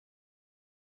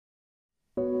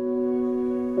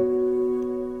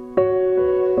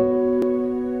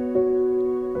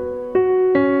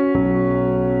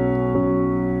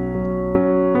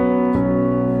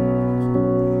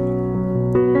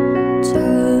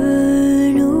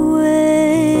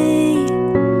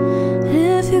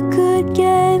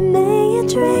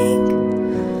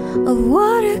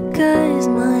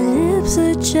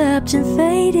trapped and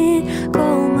faded.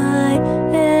 Call my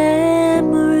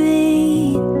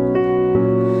memory.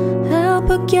 Help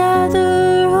her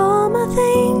gather all my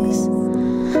things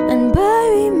and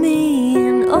bury me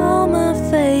in all my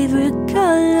favorite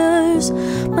colors.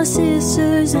 My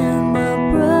sisters and my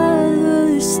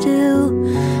brothers still.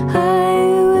 I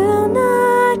will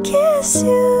not kiss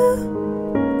you,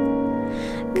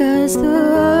 'cause the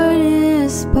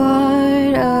hardest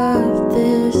part of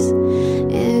this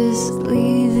is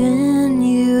leaving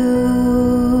you.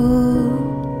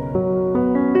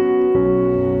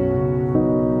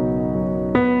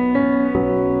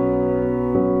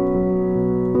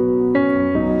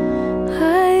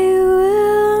 I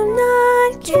will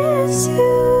not kiss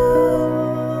you.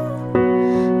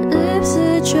 Lips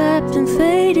are trapped and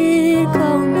faded.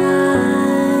 Call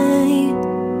mine.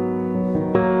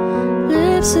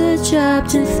 Lips are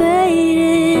trapped and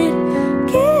faded.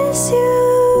 Kiss you.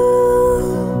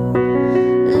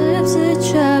 Lips are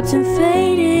trapped and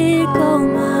faded. Call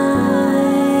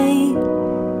mine.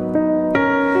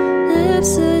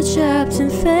 Lips are trapped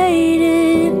and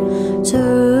faded.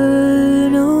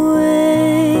 Turn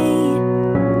away,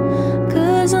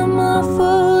 'cause I'm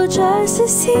awful just to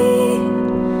see.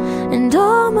 And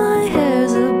all my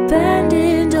hair's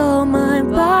abandoned, all my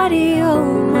body, all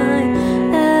my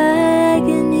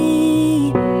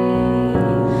agony.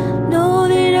 Know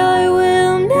that I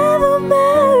will never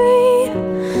marry.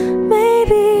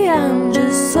 Maybe I'm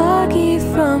just soggy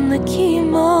from the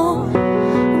chemo.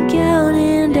 I'm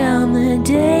counting down the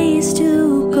days to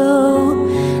go.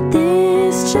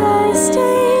 This just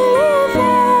ain't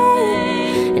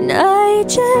living, and I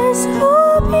just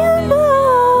hope you know.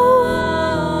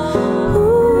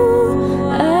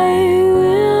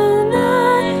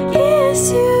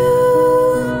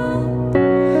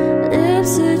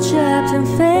 Trapped and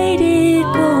faded,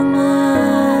 call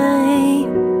mine.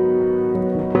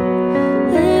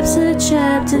 Lips are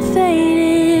trapped and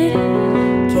faded.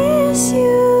 Kiss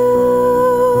you.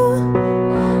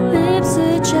 Lips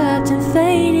are trapped and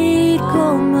faded,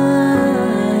 call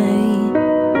mine.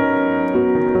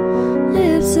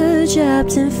 Lips are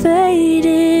trapped and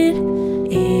faded.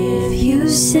 If you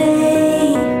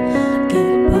say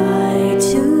goodbye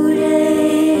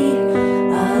today,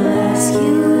 I'll ask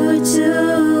you to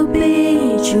be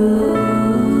true,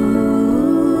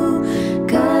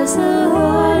 'cause the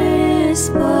hardest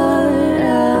part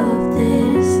of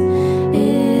this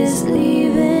is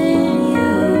leaving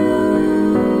you.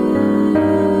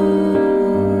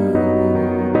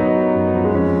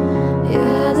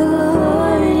 Yeah, the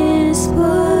hardest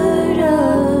part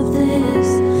of this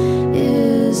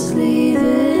is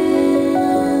leaving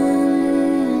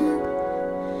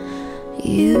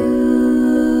you.